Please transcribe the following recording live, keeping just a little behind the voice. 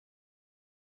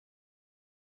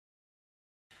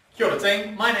Kia ora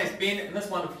team, my name's Ben and this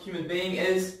wonderful human being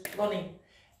is Lonnie.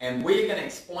 and we're going to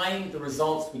explain the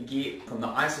results we get from the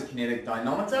isokinetic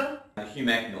dynamometer and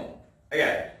Humac norm.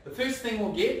 Okay, the first thing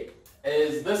we'll get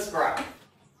is this graph.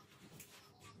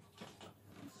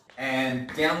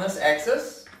 And down this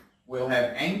axis we'll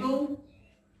have angle,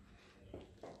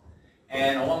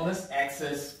 and along this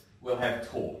axis we'll have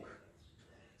torque.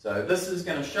 So this is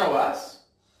going to show us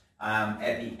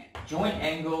at the joint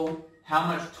angle how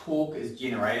much torque is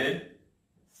generated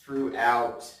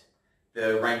throughout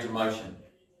the range of motion.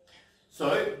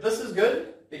 So this is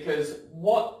good because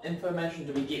what information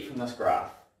do we get from this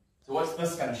graph? So what's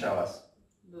this going to show us?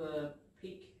 The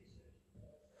peak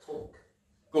torque.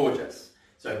 Gorgeous.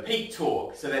 So peak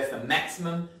torque, so that's the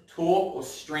maximum torque or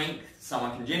strength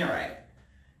someone can generate.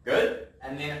 Good.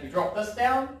 And then if we drop this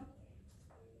down,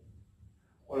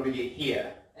 what do we get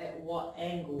here? At what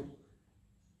angle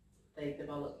they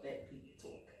develop that peak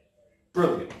torque?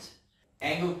 Brilliant.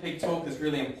 Angle of peak torque is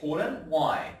really important.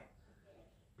 Why?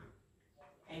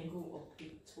 Angle of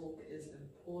peak torque is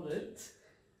important.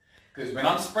 Because when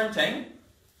I'm sprinting,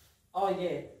 Oh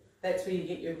yeah, that's where you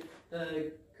get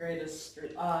the greatest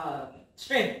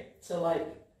strength to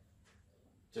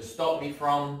to stop me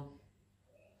from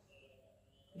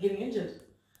getting injured.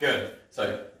 good.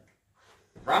 So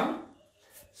run.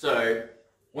 So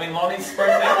when Lonnie's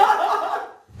sprinting,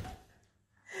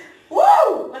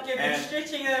 Woo! Like you've been And-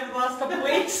 stretching over the last couple of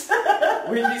weeks.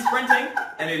 when she's sprinting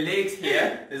and her legs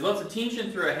here, there's lots of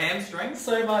tension through her hamstrings.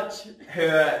 So much.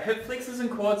 Her hip flexors and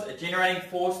quads are generating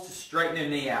force to straighten her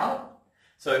knee out.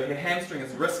 So her hamstring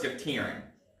is risk of tearing.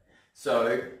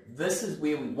 So this is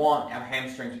where we want our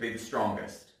hamstring to be the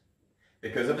strongest.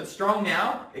 Because if it's strong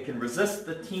now, it can resist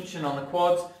the tension on the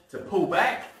quads to pull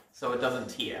back so it doesn't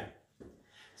tear.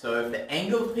 So if the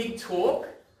angle of peak torque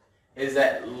is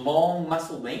at long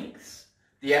muscle lengths,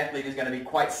 the athlete is going to be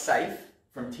quite safe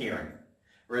from tearing.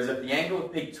 Whereas if the angle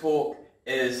of peak torque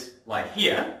is like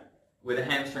here, where the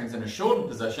hamstring's in a shortened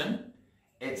position,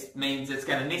 it means it's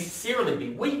going to necessarily be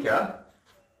weaker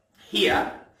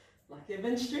here, Like you've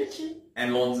been stretching.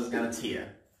 and Lons is going to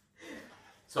tear.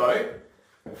 So,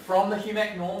 from the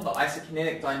Humac norm, the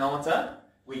isokinetic dynamometer,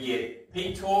 we get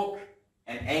peak torque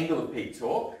and angle of peak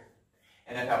torque.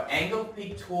 And if our angle of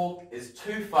peak torque is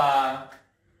too far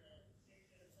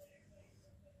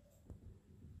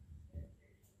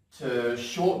to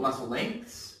short muscle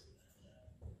lengths,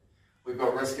 we've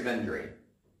got risk of injury.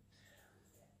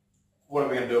 What are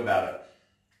we going to do about it?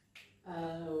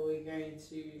 We're going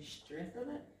to strengthen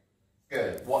it.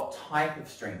 Good. What type of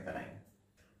strengthening?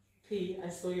 P, I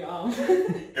saw your arm.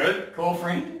 Good. Cool,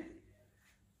 friend.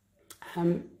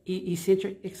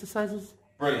 Eccentric exercises?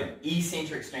 Brilliant.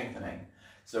 Eccentric strengthening.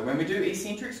 So when we do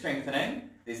eccentric strengthening,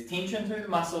 there's tension through the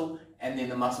muscle and then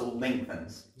the muscle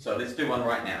lengthens. So let's do one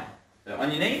right now. So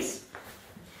on your knees.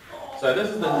 So this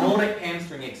is the Nordic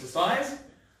hamstring exercise.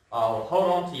 I'll hold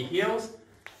on to your heels,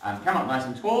 come up nice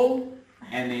and tall,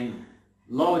 and then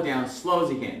lower down as slow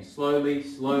as you can. Slowly, My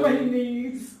slowly,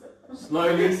 knees.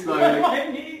 slowly, slowly. My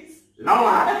knees. Lower.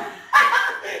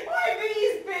 My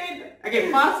knees, Ben.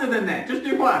 Okay, faster than that. Just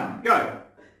do one. Go.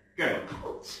 Good.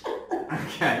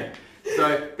 Okay.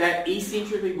 So that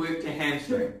eccentrically worked your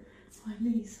hamstring. It's my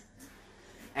knees.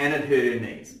 And it hurt her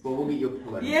knees. But we'll get your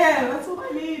pillow. Yeah, that's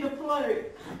what I need to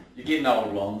float. You're getting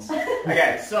old, Lons.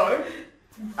 Okay, so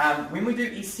when we do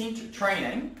eccentric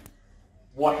training,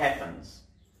 what happens?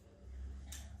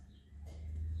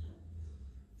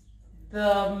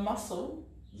 The muscle.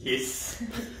 Yes.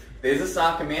 There's a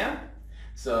sarcomere.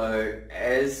 So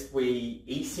as we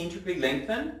eccentrically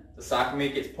lengthen, the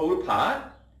sarcomere gets pulled apart,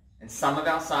 and some of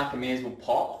our sarcomeres will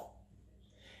pop.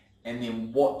 And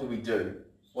then what do we do?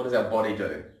 What does our body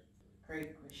do?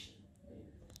 Great question.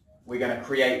 We're going to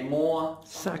create more.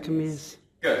 Sarcomeres.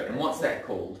 Good. And what's that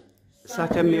called?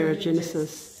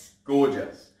 Sarcomerogenesis.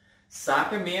 Gorgeous.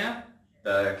 Sarcomere,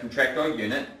 the contractile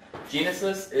unit.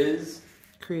 Genesis is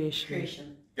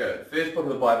Creation. good. First book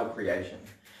of the Bible, creation.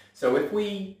 So if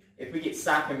we get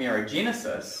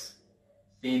sarcomerogenesis,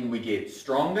 then we get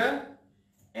stronger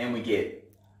and we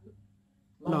get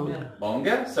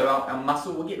longer. So our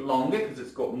muscle will get longer because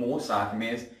it's got more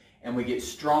sarcomeres, and we get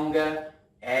stronger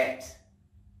at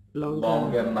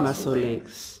longer muscle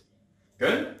lengths.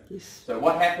 Good? Yes. So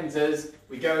what happens is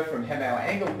we go from having our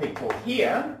angle of peak torque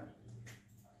here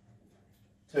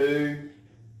to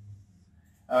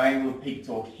our angle of peak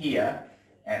torque here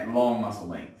at long muscle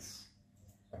lengths.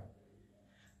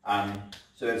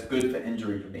 So that's good for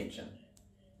injury prevention.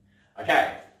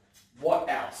 Okay, what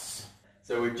else?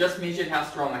 So we've just measured how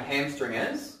strong a hamstring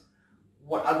is.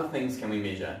 What other things can we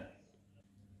measure?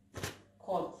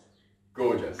 Quads.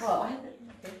 Gorgeous. Oh, I have it.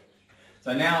 Okay.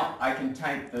 So now I can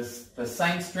take the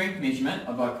same strength measurement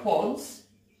of our quads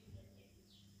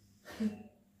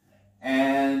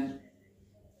and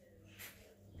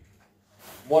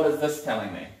what is this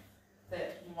telling me?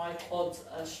 That my quads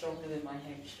are stronger than my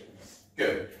hamstrings.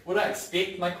 Good. Would I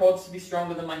expect my quads to be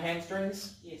stronger than my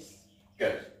hamstrings? Yes.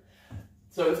 Good.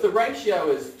 So if the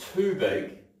ratio is too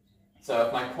big, so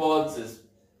if my quads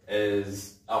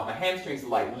my hamstrings are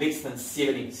like less than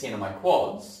 70% of my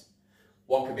quads,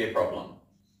 what could be a problem?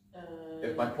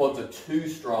 If my quads are too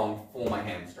strong for my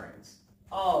hamstrings.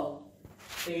 Oh,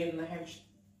 then the hamstring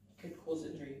could cause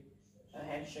injury. A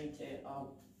hamstring tear,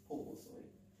 pull away.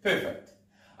 Perfect.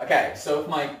 Okay, so if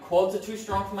my quads are too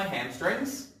strong for my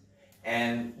hamstrings,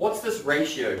 and what's this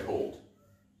ratio called?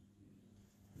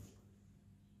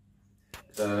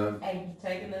 The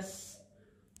Antagonist.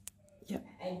 Yep.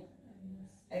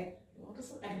 What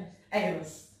is it?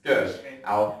 Agonist. Good.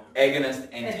 Our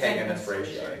agonist-antagonist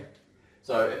ratio.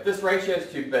 So if this ratio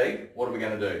is too big, what are we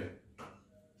going to do?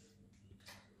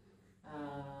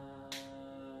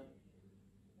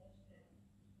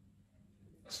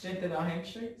 Strengthen our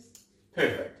hamstrings.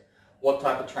 Perfect. What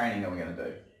type of training are we going to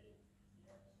do?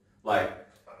 Like,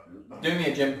 do me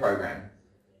a gym program.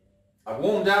 I've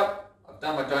warmed up, I've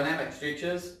done my dynamic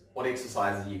stretches. What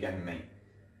exercises are you giving me?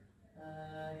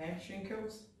 Hamstring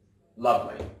curls.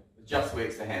 Lovely. It just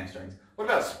works the hamstrings. What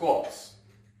about squats?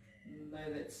 No,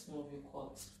 that's more of your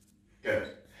quads. Good.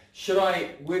 Should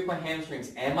I work my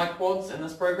hamstrings and my quads in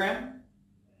this program?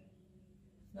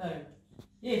 No.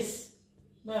 Yes.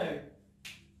 No.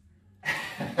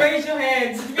 Raise your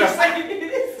hands if you're saying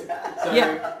this. So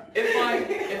Yeah.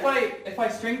 if I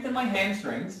strengthen my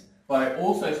hamstrings, but I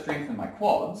also strengthen my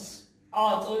quads.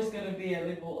 Oh, it's always going to be a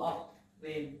level up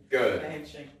then. Good. The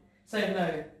hamstring. So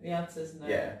no. The answer is no.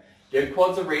 Yeah. Give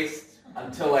quads a rest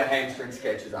until our hamstrings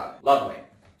catches up. Lovely.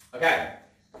 Okay.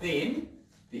 Then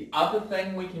the other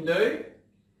thing we can do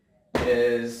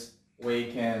is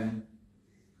we can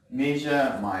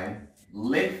measure my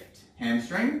left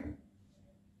hamstring.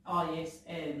 Oh yes,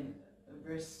 and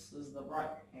versus the right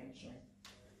hamstring.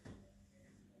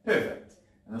 Perfect.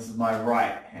 And this is my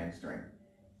right hamstring.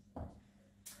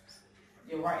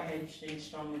 Your right hamstring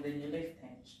stronger than your left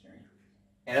hamstring.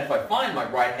 And if I find my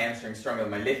right hamstring stronger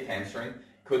than my left hamstring,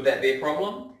 could that be a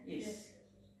problem? Yes.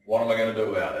 What am I going to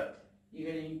do about it?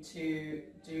 You're going to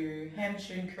do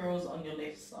hamstring curls on your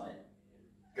left side.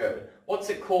 Good. What's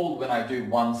it called when I do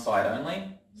one side only?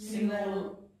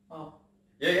 Single. Oh.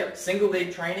 Yeah. Single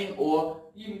leg training or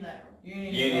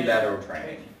unilateral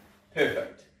training.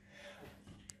 Perfect.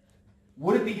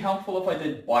 Would it be helpful if I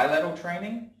did bilateral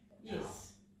training?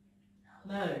 Yes.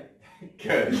 No.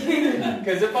 Good.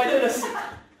 Because if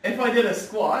I did a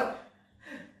squat.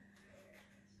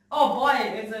 Oh, bi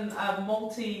is in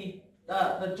multi,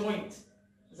 the joint. Is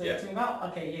that what you're Yeah. talking about?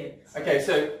 Okay, yeah. Okay,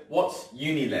 so what's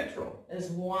unilateral? Is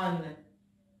one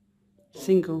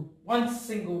Single.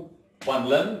 single, One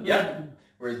limb, yeah.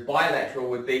 Whereas bilateral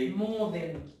would be, more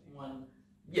than one.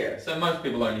 yeah, so most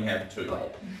people only have two. Got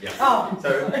it. Yeah. Oh.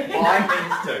 So bi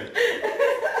means two.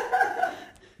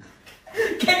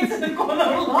 Kids in the corner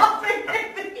laughing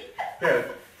at me.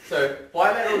 Good. So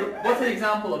bilateral, what's an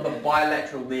example of a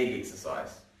bilateral leg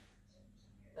exercise?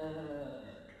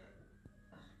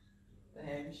 The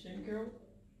hamstring curl.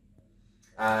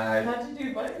 Uh, How'd you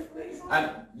do both legs?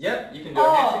 Yep, you can do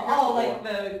a hamstring curl. Oh, like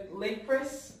the leg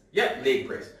press? Yep, leg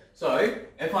press. So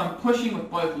if I'm pushing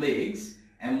with both legs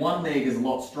and one leg is a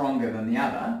lot stronger than the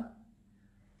other,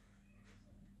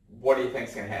 what do you think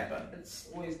is going to happen? It's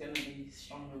always going to be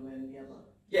stronger than the other.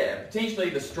 Yeah, potentially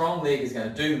the strong leg is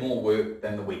going to do more work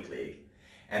than the weak leg.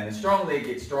 And the strong leg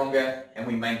gets stronger and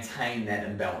we maintain that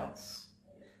imbalance.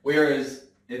 Whereas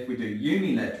if we do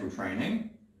unilateral training,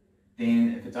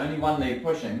 then if it's only one leg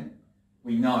pushing,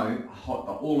 we know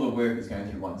all the work is going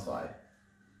through one side.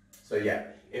 So yeah,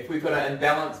 if we've got an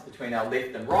imbalance between our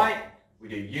left and right, we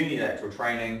do unilateral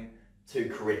training to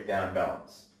correct that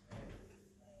imbalance.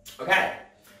 Okay,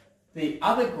 the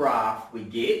other graph we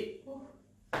get,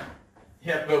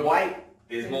 yeah, but wait,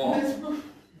 there's more.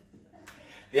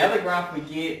 The other graph we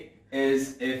get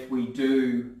is if we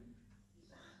do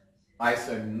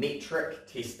isometric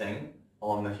testing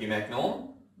on the Humac norm,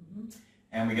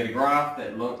 and we get a graph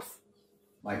that looks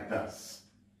like this.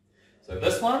 So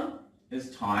this one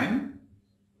is time,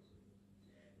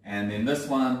 and then this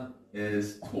one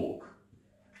is torque.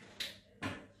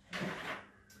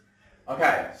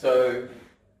 Okay, so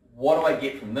what do I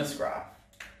get from this graph?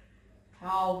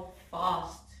 How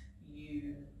fast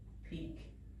you peak,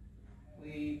 where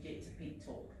you get to peak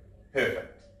torque.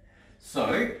 Perfect.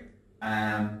 So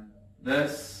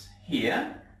this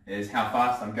here is how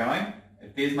fast I'm going,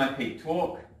 if there's my peak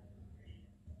torque,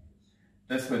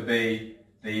 this would be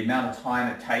the amount of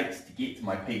time it takes to get to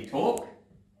my peak torque.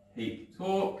 Peak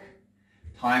torque,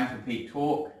 time for peak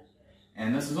torque,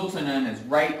 and this is also known as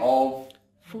rate of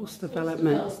Force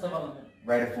development. Force development.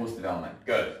 rate of force development.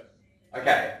 Good.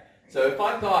 Okay, so if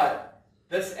I've got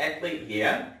this athlete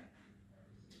here,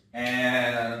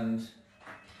 and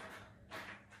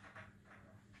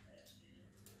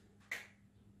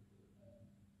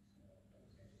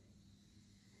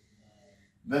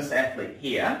this athlete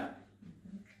here,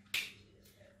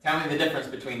 tell me the difference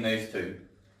between those two.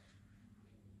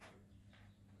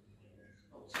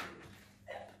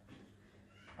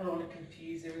 I don't want to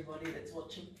confuse everybody that's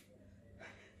watching.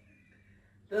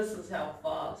 This is how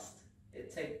fast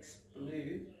it takes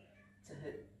blue to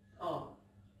hit. Oh,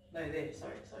 no, there.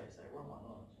 Sorry.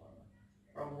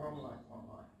 Wrong line.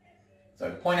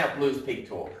 So point out blue's peak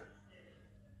torque.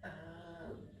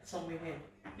 Somewhere here.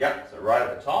 Yep, so right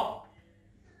at the top.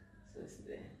 So it's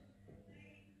there.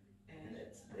 And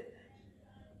it's there.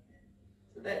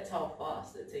 So that's how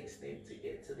fast it takes them to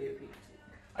get to their peak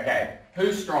torque. Okay,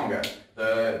 who's stronger?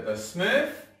 The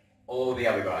Smurf or the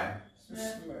other guy?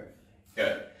 Smurf.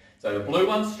 Good. So the blue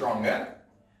one's stronger.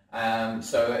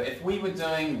 So if we were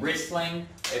doing wrestling,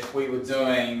 if we were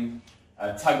doing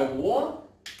a tug of war,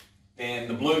 then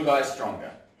the blue guy's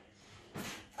stronger.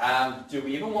 Do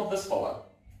we even want this fella?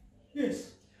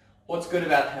 Yes. What's good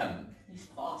about him? He's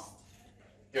fast.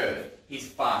 Good. He's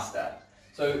faster.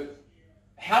 So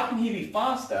how can he be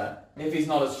faster if he's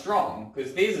not as strong?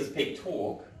 Because there's his peak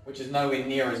torque, which is nowhere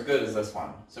near as good as this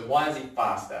one. So why is he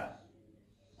faster?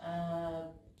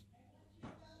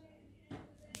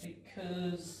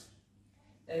 Because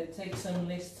it takes him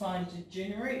less time to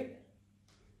generate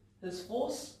his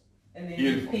force, and then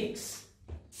Beautiful. he peaks.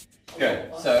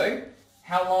 Good. So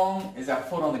how long is our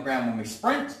foot on the ground when we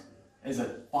sprint? Is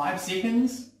it 5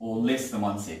 seconds or less than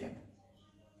 1 second?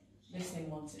 Less than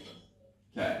 1 second.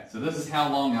 Okay, so this is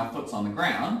how long our foot's on the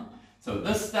ground. So at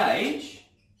this stage,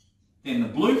 then the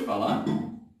blue fella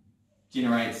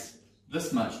generates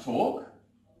this much torque,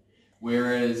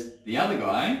 whereas the other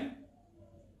guy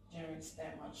Generates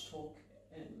that much torque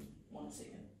in 1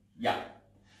 second. yeah.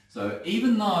 So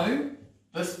even though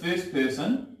this first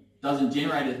person doesn't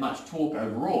generate as much torque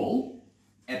overall,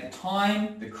 at the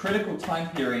time, the critical time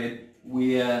period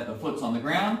where the foot's on the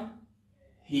ground,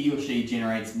 he or she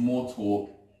generates more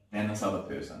torque than this other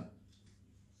person.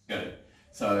 Good.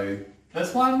 So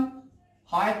this one,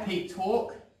 high peak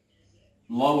torque,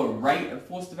 lower rate of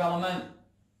force development.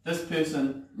 This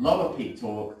person, lower peak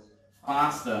torque,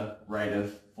 faster rate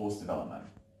of force development.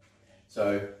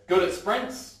 So good at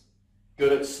sprints,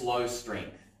 good at slow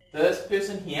strength. This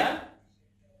person here,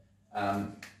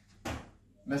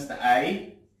 Mr.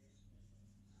 A,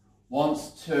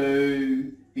 wants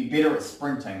to be better at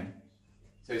sprinting.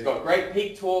 So he's got great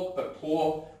peak torque but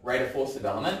poor rate of force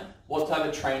development. What type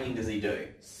of training does he do?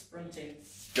 Sprinting.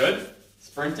 Good.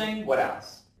 Sprinting. What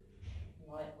else?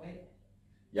 Lightweight.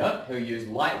 Yep. He'll use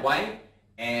lightweight.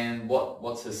 And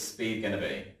what's his speed going to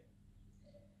be?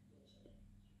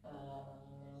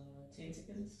 10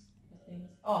 seconds, I think.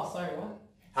 Oh, sorry,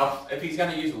 what? If he's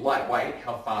going to use lightweight,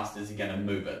 how fast is he going to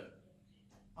move it?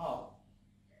 Oh.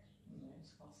 No,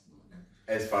 it's fast.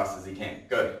 As fast as he can.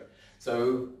 Good.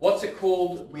 So what's it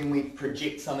called when we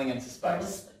project something into space?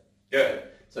 Ballistic. Good.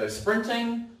 So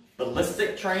sprinting,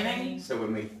 ballistic training, so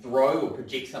when we throw or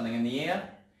project something in the air.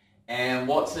 And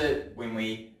what's it when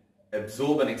we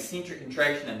absorb an eccentric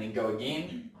contraction and then go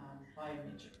again?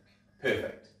 Biometric.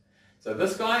 Perfect. So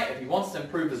this guy, if he wants to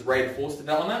improve his rate of force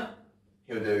development,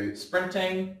 he'll do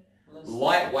sprinting, Ballistic.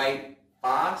 lightweight,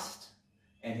 fast,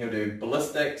 and he'll do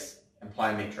ballistics and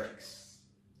plyometrics.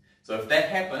 So if that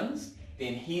happens,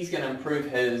 then he's going to improve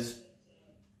his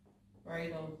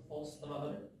Rate of force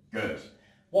development. good.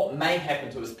 What may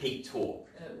happen to his peak torque?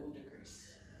 It will decrease.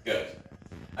 Good.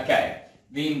 Okay,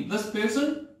 then this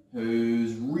person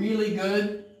who's really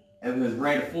good at his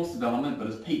rate of force development, but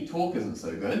his peak torque isn't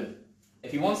so good.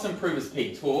 If he wants to improve his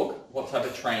peak torque, what type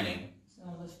of training? So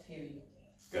lift heavy.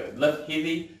 Good. Lift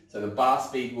heavy, so the bar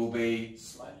speed will be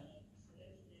Slow.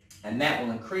 and that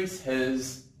will increase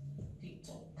his, Peak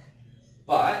torque.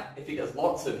 but if he does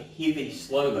lots of heavy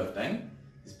slow lifting,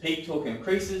 his peak torque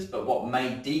increases, but what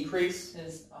may decrease?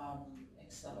 His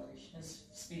acceleration, his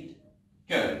speed.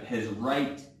 Good. His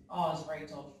rate. Oh, his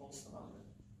rate of force development.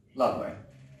 Lovely.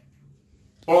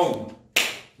 Boom.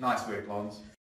 Nice work, Lons.